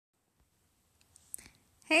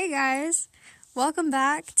Hey guys, welcome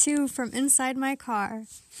back to From Inside My Car.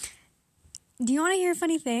 Do you want to hear a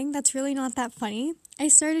funny thing that's really not that funny? I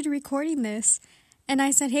started recording this and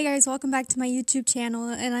I said, hey guys, welcome back to my YouTube channel,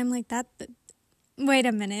 and I'm like, wait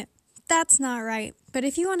a minute, that's not right. But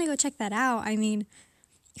if you want to go check that out, I mean,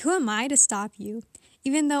 who am I to stop you?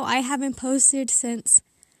 Even though I haven't posted since,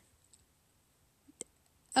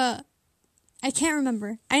 I can't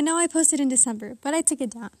remember. I know I posted in December, but I took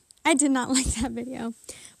it down. I did not like that video,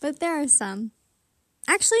 but there are some.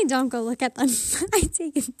 Actually, don't go look at them. I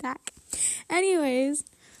take it back. Anyways,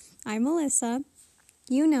 I'm Melissa.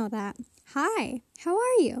 You know that. Hi, how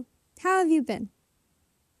are you? How have you been?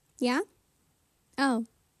 Yeah? Oh.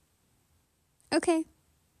 Okay.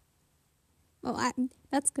 Well,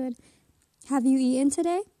 that's good. Have you eaten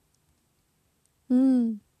today?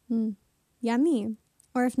 Yummy.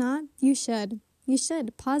 Or if not, you should. You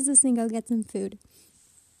should. Pause this and go get some food.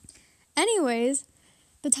 Anyways,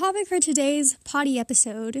 the topic for today's potty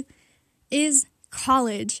episode is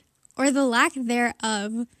college, or the lack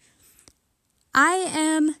thereof. I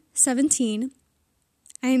am 17.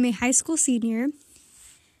 I am a high school senior.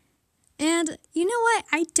 And you know what?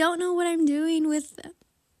 I don't know what I'm doing with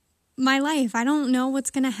my life. I don't know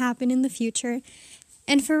what's going to happen in the future.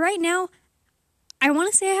 And for right now, I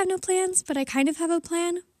want to say I have no plans, but I kind of have a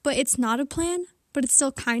plan. But it's not a plan, but it's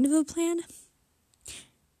still kind of a plan.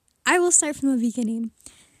 I will start from the beginning.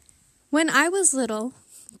 When I was little,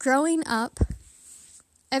 growing up,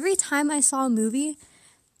 every time I saw a movie,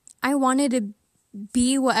 I wanted to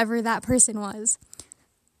be whatever that person was.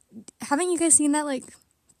 Haven't you guys seen that,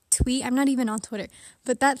 tweet? I'm not even on Twitter,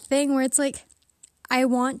 but that thing where it's I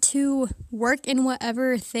want to work in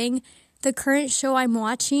whatever thing the current show I'm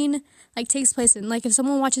watching, takes place in. If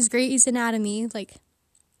someone watches Grey's Anatomy,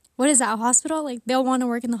 what is that, a hospital? They'll want to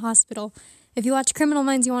work in the hospital. If you watch Criminal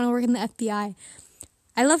Minds, you want to work in the FBI.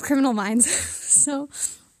 I love Criminal Minds. So,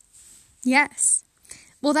 yes.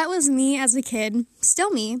 Well, that was me as a kid. Still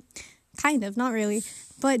me. Kind of, not really.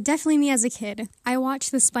 But definitely me as a kid. I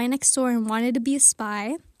watched The Spy Next Door and wanted to be a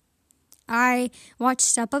spy. I watched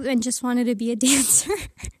Step Up and just wanted to be a dancer.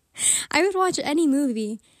 I would watch any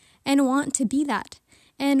movie and want to be that.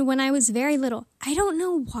 And when I was very little, I don't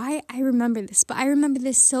know why I remember this, but I remember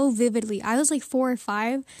this so vividly. I was 4 or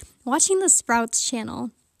 5, watching the Sprouts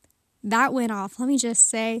channel. That went off. Let me just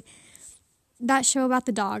say, that show about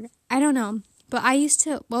the dog. I don't know, but I used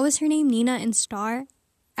to, what was her name? Nina and Star?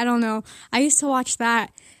 I don't know. I used to watch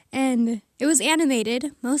that, and it was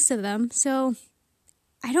animated, most of them. So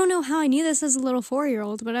I don't know how I knew this as a little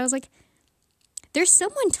 4-year-old, but I was like, there's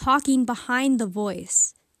someone talking behind the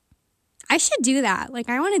voice. I should do that.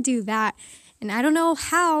 I want to do that. And I don't know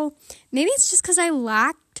how. Maybe it's just because I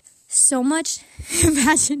lacked so much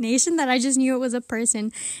imagination that I just knew it was a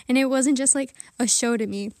person. And it wasn't just a show to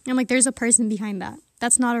me. I'm there's a person behind that.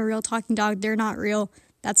 That's not a real talking dog. They're not real.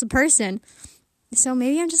 That's a person. So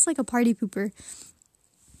maybe I'm just a party pooper.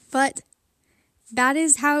 But that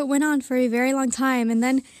is how it went on for a very long time. And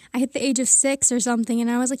then I hit the age of 6 or something. And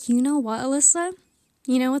I was like, you know what, Alyssa?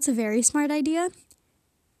 You know what's a very smart idea?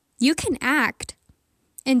 You can act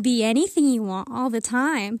and be anything you want all the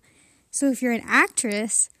time. So if you're an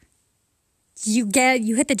actress, you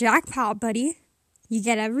hit the jackpot, buddy. You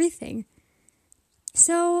get everything.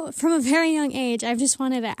 So from a very young age, I've just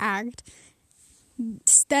wanted to act.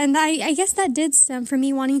 And I guess that did stem from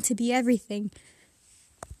me wanting to be everything.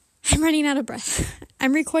 I'm running out of breath.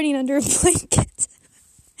 I'm recording under a blanket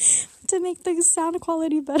to make the sound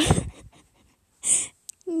quality better.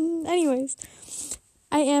 Anyways,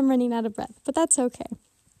 I am running out of breath, but that's okay.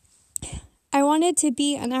 I wanted to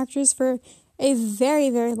be an actress for a very,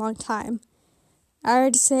 very long time. I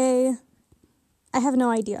would say, I have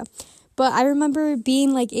no idea. But I remember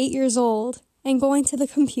being 8 years old and going to the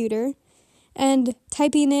computer and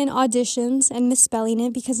typing in auditions and misspelling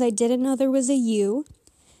it because I didn't know there was a U,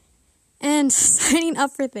 and signing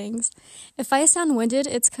up for things. If I sound winded,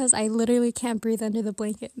 it's because I literally can't breathe under the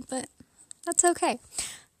blanket, but that's okay.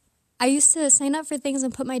 I used to sign up for things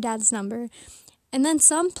and put my dad's number. And then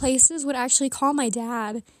some places would actually call my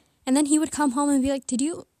dad. And then he would come home and be like, did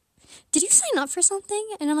you sign up for something?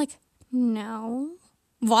 And I'm like, no.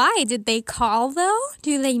 Why? Did they call though?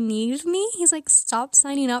 Do they need me? He's like, stop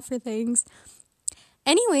signing up for things.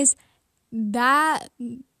 Anyways, my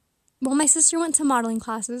sister went to modeling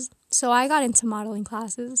classes. So I got into modeling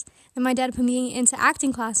classes. And my dad put me into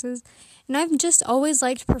acting classes. And I've just always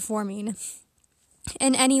liked performing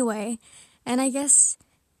in any way. And I guess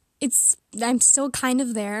I'm still kind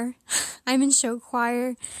of there. I'm in show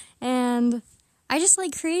choir, and I just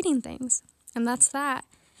like creating things, and that's that.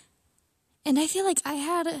 And I feel like I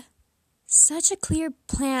had such a clear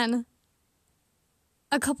plan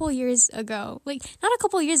a couple years ago. Like, not a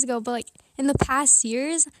couple years ago, but like in the past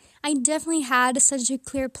years, I definitely had such a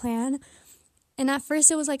clear plan. And at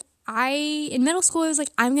first it was like, in middle school, it was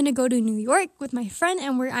like, I'm going to go to New York with my friend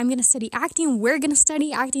and I'm going to study acting. We're going to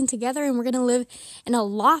study acting together and we're going to live in a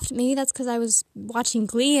loft. Maybe that's because I was watching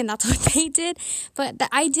Glee and that's what they did. But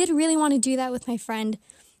I did really want to do that with my friend.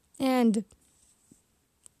 And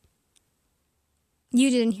you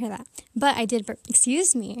didn't hear that. But I did.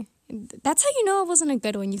 Excuse me. That's how you know it wasn't a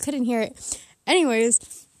good one. You couldn't hear it.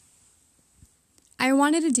 Anyways, I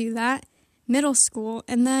wanted to do that middle school.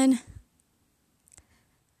 And then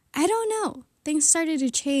I don't know. Things started to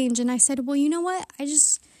change and I said, well, you know what? I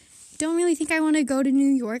just don't really think I want to go to New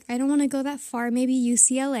York. I don't want to go that far. Maybe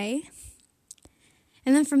UCLA.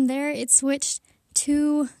 And then from there, it switched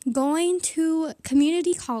to going to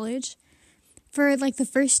community college for like the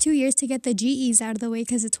first 2 years to get the GEs out of the way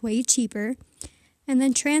because it's way cheaper. And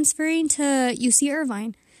then transferring to UC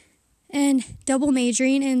Irvine and double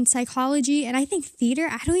majoring in psychology and I think theater.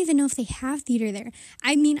 I don't even know if they have theater there.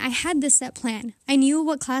 I mean, I had this set plan. I knew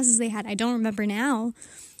what classes they had. I don't remember now,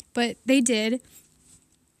 but they did.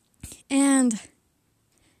 And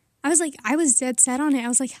I was dead set on it. I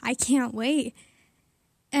was like, I can't wait.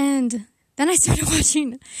 And then I started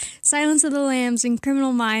watching Silence of the Lambs and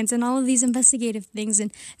Criminal Minds and all of these investigative things.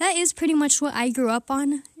 And that is pretty much what I grew up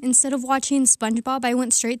on. Instead of watching SpongeBob, I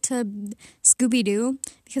went straight to Scooby-Doo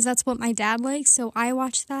because that's what my dad likes. So I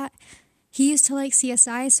watched that. He used to like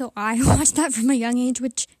CSI, so I watched that from a young age,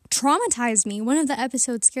 which traumatized me. One of the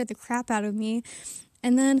episodes scared the crap out of me.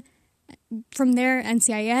 And then from there,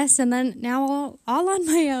 NCIS. And then now all on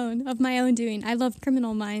my own, of my own doing. I love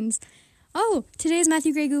Criminal Minds. Oh, today is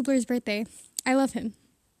Matthew Gray Gubler's birthday. I love him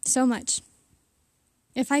so much.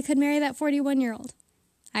 If I could marry that 41-year-old,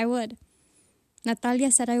 I would. Natalia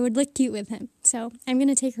said I would look cute with him, so I'm going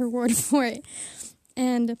to take her word for it.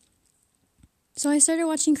 And so I started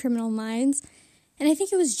watching Criminal Minds, and I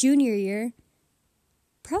think it was junior year,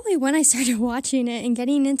 probably when I started watching it and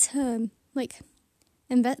getting into,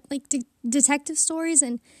 detective stories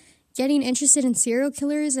and getting interested in serial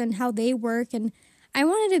killers and how they work, and I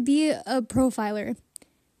wanted to be a profiler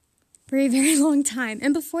for a very long time.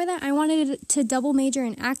 And before that, I wanted to double major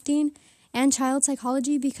in acting and child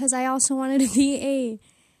psychology because I also wanted to be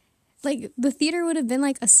the theater would have been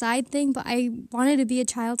like a side thing, but I wanted to be a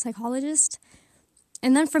child psychologist.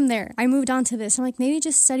 And then from there, I moved on to this. I'm like, maybe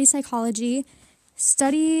just study psychology,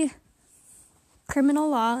 study criminal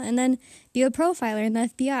law, and then be a profiler in the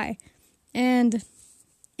FBI. And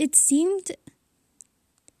it seemed,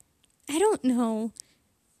 I don't know,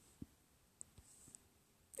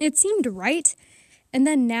 it seemed right. And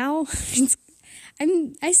then now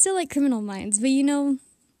I still like Criminal Minds, but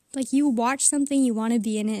you watch something, you want to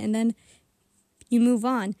be in it, and then you move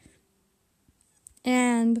on.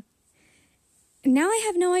 And now I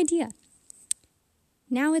have no idea.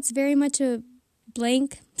 Now it's very much a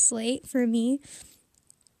blank slate for me.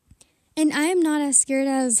 And I am not as scared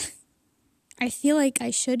as I feel like I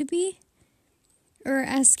should be, or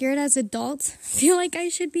as scared as adults feel like I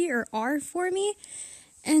should be or are for me.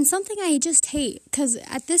 And something I just hate, because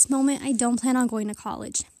at this moment, I don't plan on going to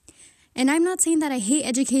college. And I'm not saying that I hate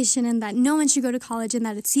education and that no one should go to college and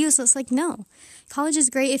that it's useless. Like, no. College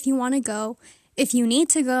is great if you want to go, if you need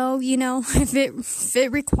to go, if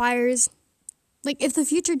it requires, if the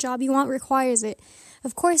future job you want requires it,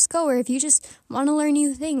 of course go. Or if you just want to learn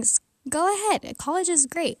new things, go ahead. College is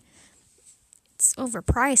great. It's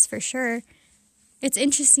overpriced for sure. It's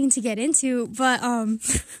interesting to get into, but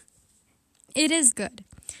it is good.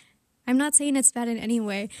 I'm not saying it's bad in any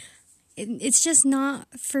way. It's just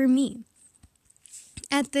not for me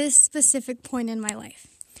at this specific point in my life.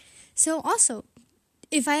 So also,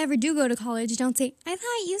 if I ever do go to college, don't say, I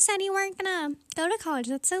thought you said you weren't gonna go to college.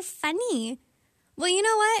 That's so funny. Well, you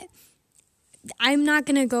know what? I'm not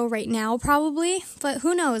gonna go right now, probably, but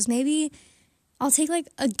who knows? Maybe I'll take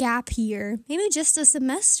a gap year, maybe just a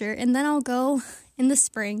semester, and then I'll go in the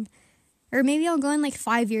spring. Or maybe I'll go in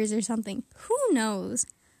 5 years or something. Who knows?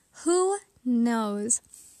 Who knows?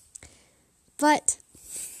 But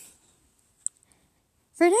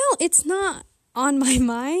for now, it's not on my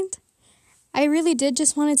mind. I really did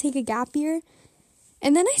just want to take a gap year.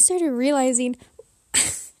 And then I started realizing,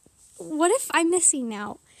 what if I'm missing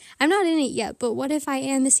out? I'm not in it yet, but what if I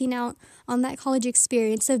am missing out on that college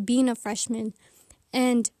experience of being a freshman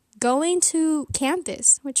and going to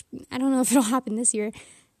campus, which I don't know if it'll happen this year.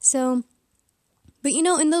 So, but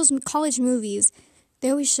in those college movies, they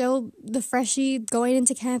always show the freshie going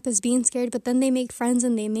into campus being scared, but then they make friends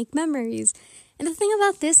and they make memories. And the thing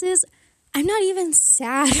about this is, I'm not even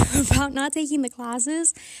sad about not taking the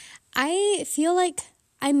classes. I feel like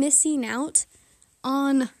I'm missing out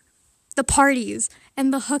on the parties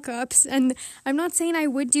and the hookups. And I'm not saying I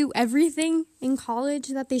would do everything in college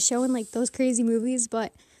that they show in like those crazy movies,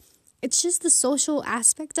 but it's just the social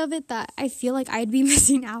aspect of it that I feel like I'd be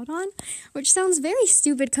missing out on, which sounds very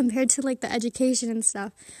stupid compared to like the education and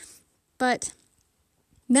stuff. But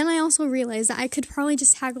then I also realized that I could probably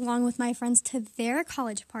just tag along with my friends to their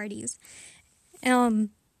college parties. I'm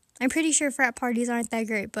pretty sure frat parties aren't that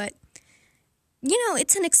great, but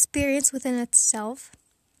it's an experience within itself.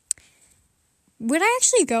 Would I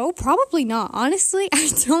actually go? Probably not. Honestly, I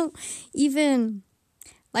don't even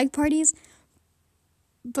like parties.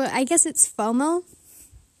 But I guess it's FOMO,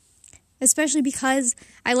 especially because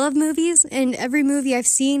I love movies, and every movie I've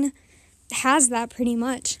seen has that pretty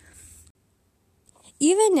much.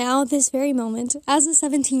 Even now, this very moment, as a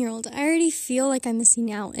 17-year-old, I already feel like I'm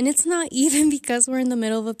missing out. And it's not even because we're in the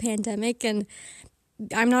middle of a pandemic and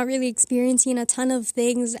I'm not really experiencing a ton of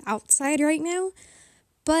things outside right now.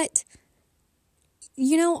 But,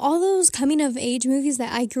 all those coming-of-age movies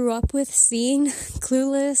that I grew up with seeing,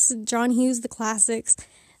 Clueless, John Hughes, the classics,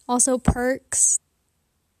 also Perks,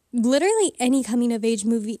 literally any coming-of-age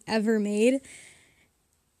movie ever made,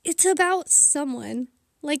 it's about someone,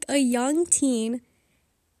 like a young teen.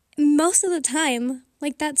 Most of the time,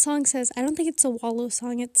 like that song says, I don't think it's a Wallow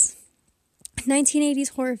song, it's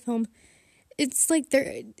 1980s horror film. It's like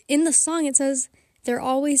they're in the song, it says they're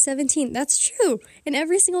always 17. That's true. In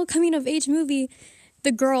every single coming of age movie,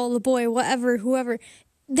 the girl, the boy, whatever, whoever,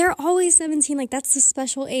 they're always 17. Like that's the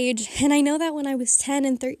special age. And I know that when I was 10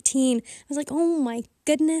 and 13, I was like, oh my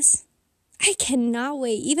goodness, I cannot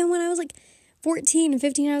wait. Even when I was like 14 and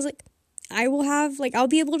 15, I was like, I'll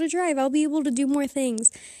be able to drive. I'll be able to do more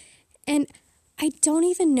things. And I don't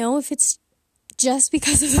even know if it's just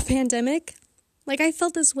because of the pandemic. Like I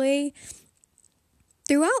felt this way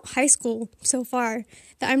throughout high school so far,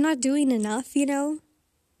 that I'm not doing enough,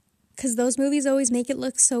 because those movies always make it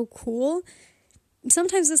look so cool.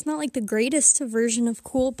 Sometimes it's not like the greatest version of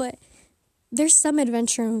cool, but there's some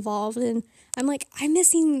adventure involved, and I'm like, I'm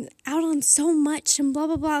missing out on so much and blah,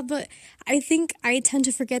 blah, blah, but I think I tend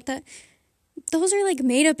to forget that those are like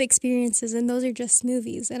made up experiences and those are just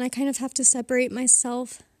movies, and I kind of have to separate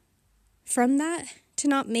myself from that to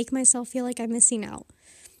not make myself feel like I'm missing out.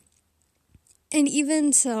 And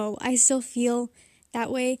even so, I still feel that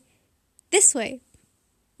way this way.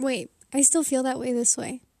 Wait, I still feel that way this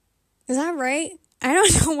way. Is that right? I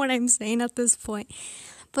don't know what I'm saying at this point.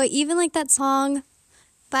 But even like that song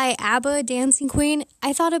by ABBA, Dancing Queen,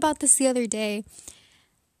 I thought about this the other day.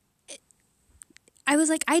 I was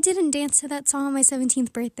like, I didn't dance to that song on my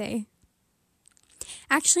 17th birthday.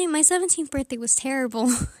 Actually, my 17th birthday was terrible,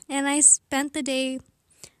 and I spent the day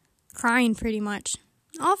crying pretty much.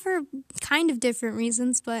 All for kind of different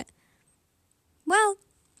reasons, but, well,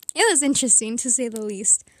 it was interesting to say the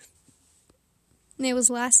least. It was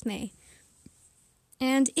last May.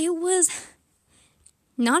 And it was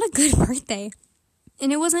not a good birthday.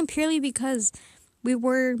 And it wasn't purely because we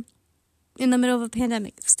were in the middle of a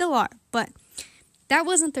pandemic. Still are, but that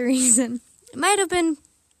wasn't the reason. It might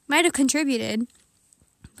have contributed,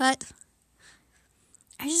 but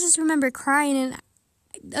I just remember crying, and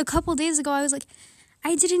a couple days ago I was like,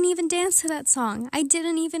 I didn't even dance to that song. I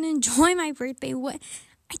didn't even enjoy my birthday.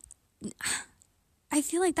 I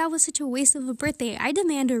feel like that was such a waste of a birthday. I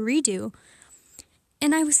demand a redo.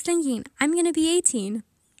 And I was thinking, I'm going to be 18.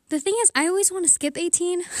 The thing is, I always want to skip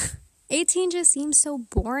 18. 18 just seems so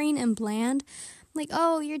boring and bland. Like,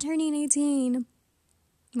 oh, you're turning 18.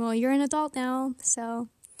 Well, you're an adult now. So,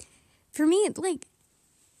 for me,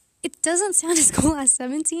 it doesn't sound as cool as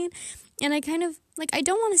 17. And I kind of, I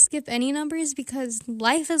don't want to skip any numbers because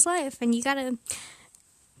life is life. And you got to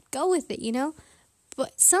go with it,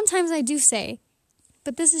 But sometimes I do say,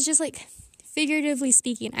 but this is just figuratively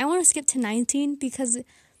speaking, I want to skip to 19 because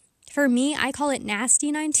for me, I call it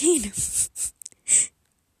nasty 19.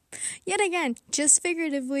 Yet again, just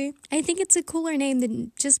figuratively, I think it's a cooler name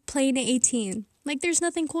than just plain 18. There's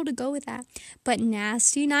nothing cool to go with that. But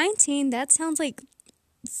nasty 19, that sounds like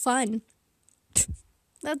fun.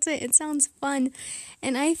 That's it. It sounds fun.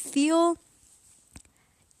 And I feel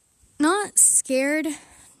not scared,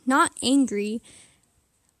 not angry,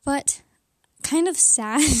 but kind of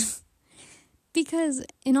sad. Because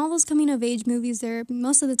in all those coming of age movies, they're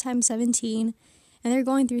most of the time 17 and they're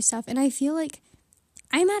going through stuff. And I feel like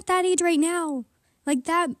I'm at that age right now.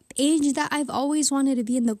 That age that I've always wanted to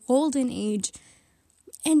be in, the golden age.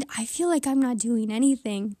 And I feel like I'm not doing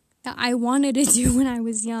anything. that I wanted to do when I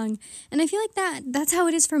was young. And I feel like that's how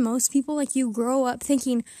it is for most people. Like, you grow up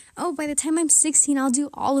thinking, oh, by the time I'm 16, I'll do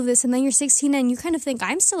all of this. And then you're 16 and you kind of think,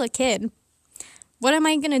 I'm still a kid. What am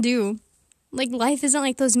I going to do? Like, life isn't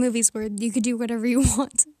like those movies where you could do whatever you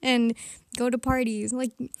want and go to parties.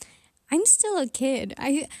 Like, I'm still a kid.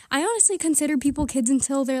 I honestly consider people kids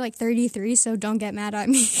until they're like 33, so don't get mad at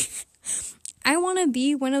me. I want to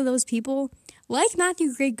be one of those people like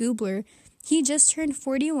Matthew Gray Gubler. He just turned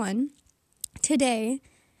 41 today.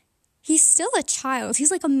 He's still a child.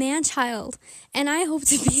 He's like a man-child, and I hope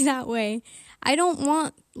to be that way. I don't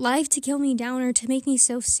want life to kill me down or to make me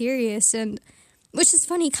so serious, and which is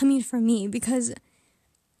funny coming from me because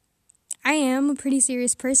I am a pretty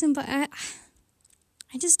serious person, but I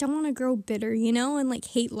just don't want to grow bitter, and like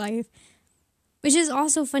hate life, which is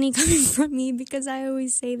also funny coming from me because I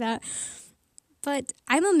always say that. But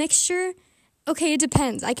I'm a mixture. Okay, it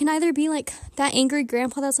depends. I can either be like that angry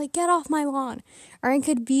grandpa that's like, get off my lawn, or I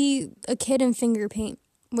could be a kid in finger paint,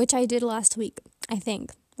 which I did last week, I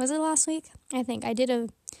think. Was it last week? I think I did a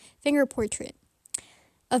finger portrait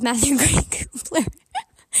of Matthew Gray Gubler.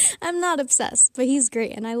 I'm not obsessed, but he's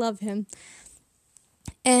great and I love him.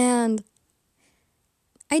 And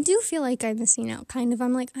I do feel like I'm missing out, kind of.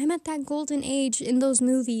 I'm at that golden age in those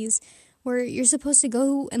movies where you're supposed to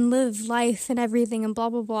go and live life and everything and blah,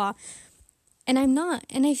 blah, blah. And I'm not.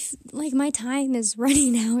 And like my time is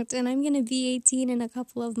running out and I'm going to be 18 in a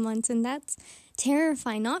couple of months. And that's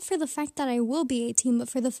terrifying. Not for the fact that I will be 18, but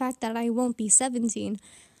for the fact that I won't be 17.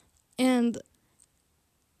 And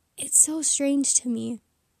it's so strange to me.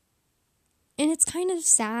 And it's kind of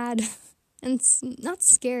sad. And it's not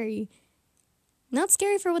scary. Not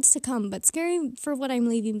scary for what's to come, but scary for what I'm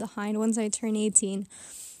leaving behind once I turn 18.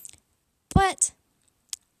 But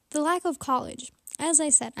the lack of college, as I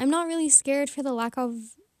said, I'm not really scared I'm not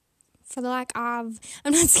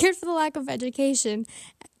scared for the lack of education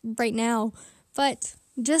right now, but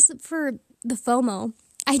just for the FOMO,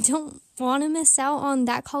 I don't want to miss out on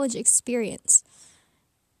that college experience.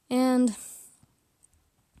 And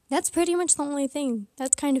that's pretty much the only thing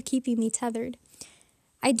that's kind of keeping me tethered.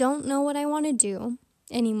 I don't know what I want to do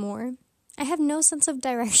anymore. I have no sense of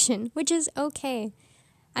direction, which is okay.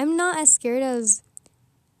 I'm not as scared as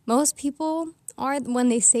most people are when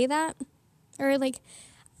they say that. Or like,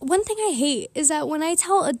 one thing I hate is that when I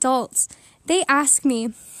tell adults, they ask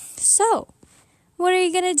me, so, what are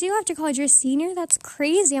you going to do after college? You're a senior? That's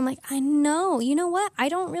crazy. I'm like, I know. You know what? I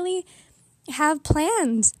don't really have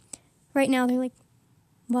plans right now. They're like,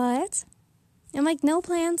 what? I'm like, no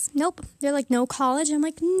plans. Nope. They're like, no college. I'm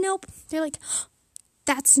like, nope. They're like,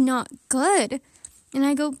 that's not good. And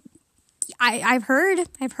I go, I've heard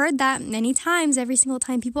that many times. Every single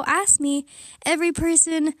time people ask me, every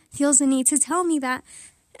person feels the need to tell me that.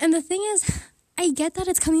 And the thing is, I get that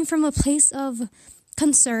it's coming from a place of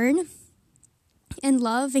concern and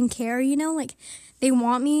love and care, like they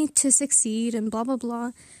want me to succeed and blah, blah,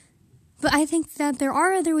 blah. But I think that there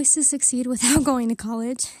are other ways to succeed without going to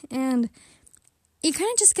college. And it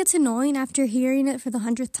kind of just gets annoying after hearing it for the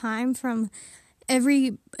 100th time from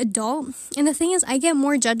every adult. And the thing is, I get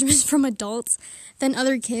more judgments from adults than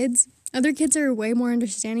other kids. Other kids are way more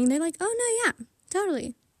understanding. They're like, oh, no, yeah,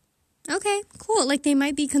 totally. Okay, cool. Like, they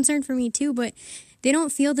might be concerned for me too, but they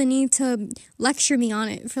don't feel the need to lecture me on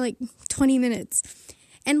it for like 20 minutes.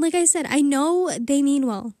 And like I said, I know they mean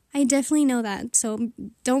well. I definitely know that. So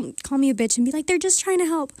don't call me a bitch and be like, they're just trying to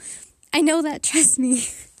help. I know that, trust me.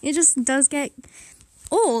 It just does get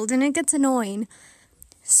old and it gets annoying.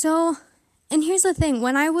 So, and here's the thing.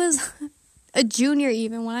 When I was a junior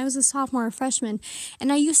even, when I was a sophomore or freshman,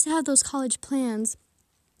 and I used to have those college plans,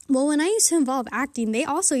 well, when I used to involve acting, they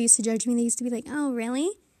also used to judge me. They used to be like, oh, really?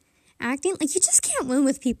 Acting? Like, you just can't win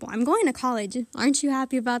with people. I'm going to college. Aren't you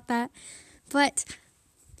happy about that? But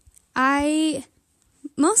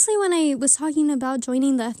mostly when I was talking about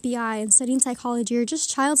joining the FBI and studying psychology or just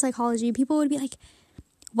child psychology, people would be like,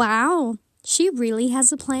 wow, she really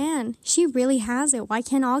has a plan. She really has it. Why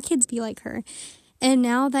can't all kids be like her? And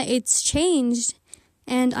now that it's changed,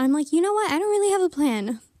 and I'm like, you know what? I don't really have a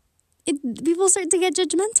plan. People start to get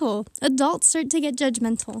judgmental. Adults start to get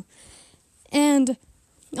judgmental. And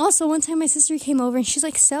also, one time my sister came over and she's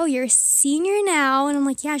like, so you're a senior now? And I'm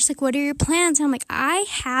like, yeah. She's like, what are your plans? And I'm like, I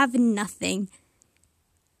have nothing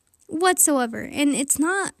whatsoever. And it's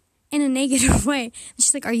not in a negative way. And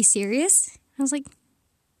she's like, are you serious? I was like,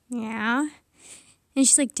 yeah. And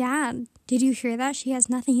she's like, Dad, did you hear that? She has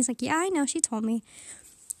nothing. He's like, yeah, I know. She told me.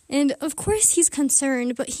 And of course he's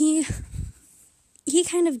concerned, but he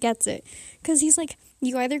kind of gets it. Because he's like,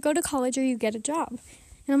 you either go to college or you get a job.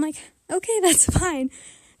 And I'm like, okay, that's fine.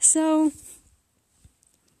 So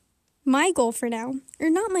my goal for now, or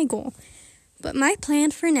not my goal, but my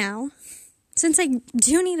plan for now, since I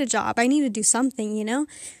do need a job, I need to do something, you know?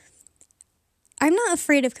 I'm not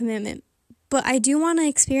afraid of commitment, but I do want to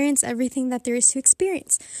experience everything that there is to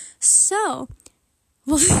experience. So,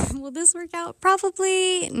 will this work out?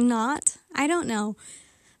 Probably not. I don't know.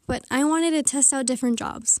 But I wanted to test out different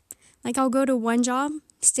jobs. Like, I'll go to one job,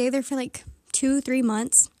 stay there for like 2-3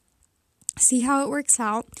 months, see how it works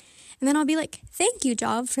out, and then I'll be like, thank you,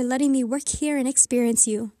 job, for letting me work here and experience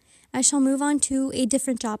you. I shall move on to a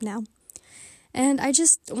different job now. And I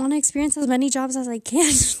just want to experience as many jobs as I can,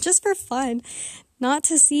 just for fun. Not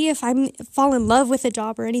to see if I fall in love with a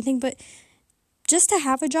job or anything, but just to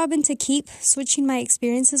have a job and to keep switching my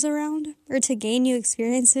experiences around, or to gain new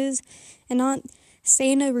experiences and not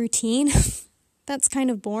stay in a routine. That's kind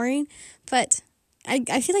of boring, but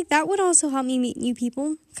I feel like that would also help me meet new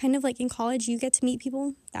people. Kind of like in college, you get to meet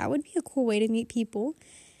people. That would be a cool way to meet people.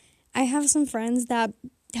 I have some friends that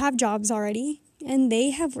have jobs already, and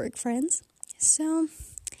they have work friends. So,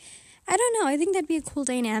 I don't know. I think that'd be a cool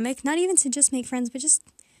dynamic. Not even to just make friends, but just,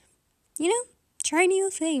 try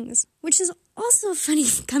new things. Which is also funny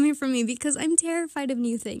coming from me because I'm terrified of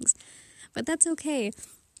new things. But that's okay.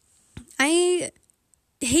 I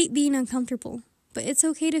hate being uncomfortable. But it's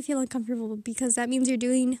okay to feel uncomfortable because that means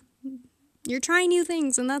you're trying new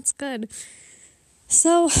things, and that's good.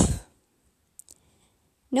 So,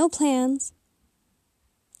 no plans.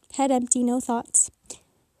 Head empty, no thoughts.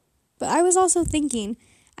 But I was also thinking,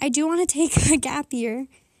 I do want to take a gap year,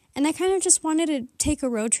 and I kind of just wanted to take a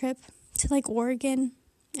road trip to like Oregon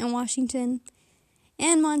and Washington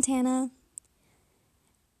and Montana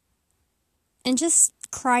and just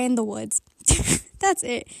cry in the woods. That's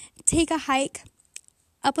it. Take a hike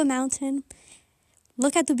up a mountain,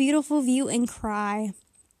 look at the beautiful view, and cry.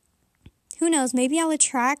 Who knows? Maybe I'll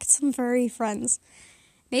attract some furry friends.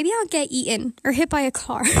 Maybe I'll get eaten or hit by a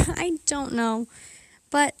car. I don't know.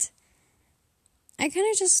 But I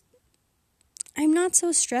kind of I'm not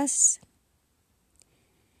so stressed.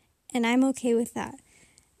 And I'm okay with that.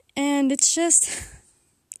 And it's just,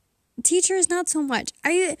 teachers, not so much.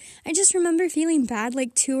 I just remember feeling bad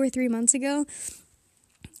like 2 or 3 months ago.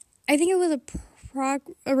 I think it was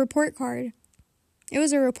a report card. It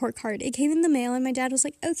was a report card. It came in the mail, and my dad was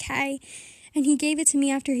like, okay. And he gave it to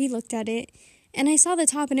me after he looked at it. And I saw the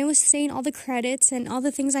top, and it was saying all the credits and all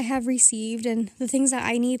the things I have received and the things that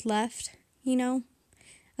I need left,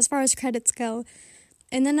 as far as credits go.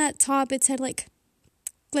 And then at top, it said like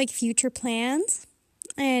future plans.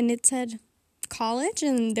 And it said college,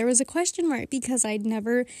 and there was a question mark because I'd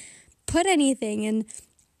never put anything. And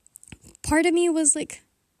part of me was like,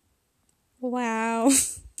 wow,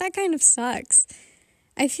 that kind of sucks.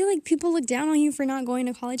 I feel like people look down on you for not going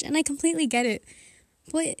to college, and I completely get it.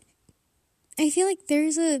 But I feel like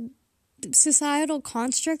there's a societal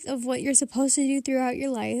construct of what you're supposed to do throughout your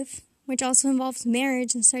life, which also involves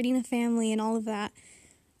marriage and starting a family and all of that.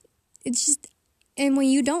 It's just, and when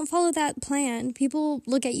you don't follow that plan, people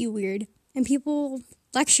look at you weird, and people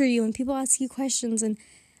lecture you, and people ask you questions. And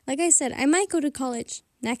like I said, I might go to college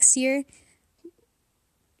next year,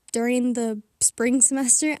 during the spring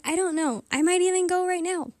semester. I don't know. I might even go right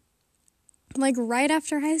now. Like right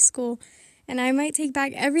after high school. And I might take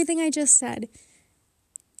back everything I just said.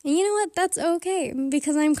 And you know what? That's okay.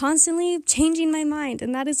 Because I'm constantly changing my mind.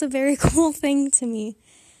 And that is a very cool thing to me.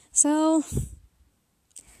 So,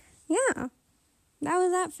 yeah. That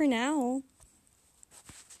was that for now.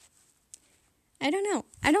 I don't know.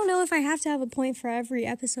 I don't know if I have to have a point for every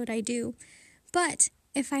episode I do. But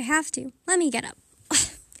if I have to, let me get up.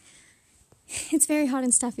 It's very hot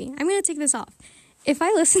and stuffy. I'm going to take this off. If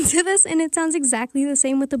I listen to this and it sounds exactly the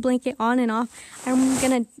same with the blanket on and off, I'm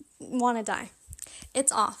going to want to die.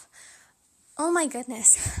 It's off. Oh my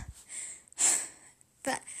goodness.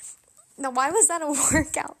 Why was that a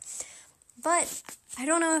workout? But I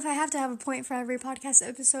don't know if I have to have a point for every podcast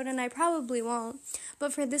episode, and I probably won't.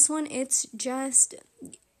 But for this one, it's just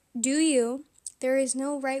do you. There is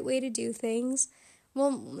no right way to do things.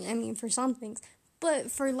 Well, I mean, for some things.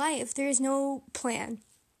 But for life, there is no plan.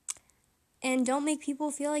 And don't make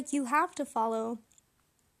people feel like you have to follow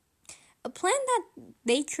a plan that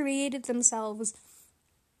they created themselves.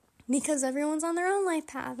 Because everyone's on their own life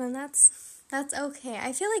path, and that's okay.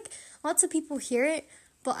 I feel like lots of people hear it,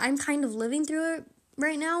 but I'm kind of living through it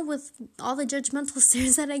right now with all the judgmental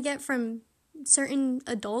stares that I get from certain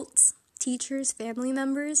adults, teachers, family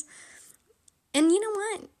members. And you know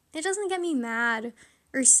what? It doesn't get me mad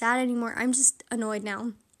or sad anymore. I'm just annoyed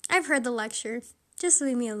now. I've heard the lecture. Just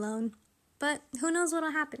leave me alone. But who knows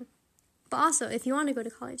what'll happen. But also, if you want to go to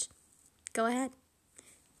college, go ahead.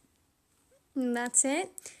 And that's it.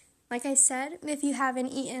 Like I said, if you haven't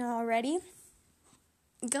eaten already,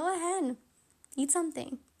 go ahead, eat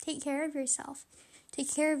something. Take care of yourself.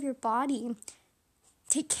 Take care of your body.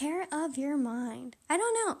 Take care of your mind. I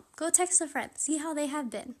don't know. Go text a friend. See how they have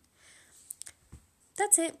been.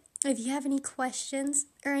 That's it. If you have any questions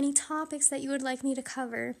or any topics that you would like me to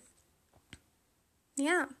cover,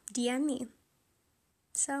 DM me.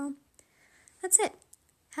 So, that's it.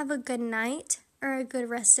 Have a good night or a good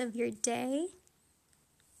rest of your day.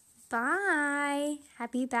 Bye.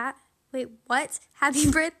 Happy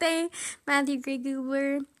birthday, Matthew Gray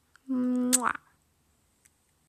Goober. Mwah.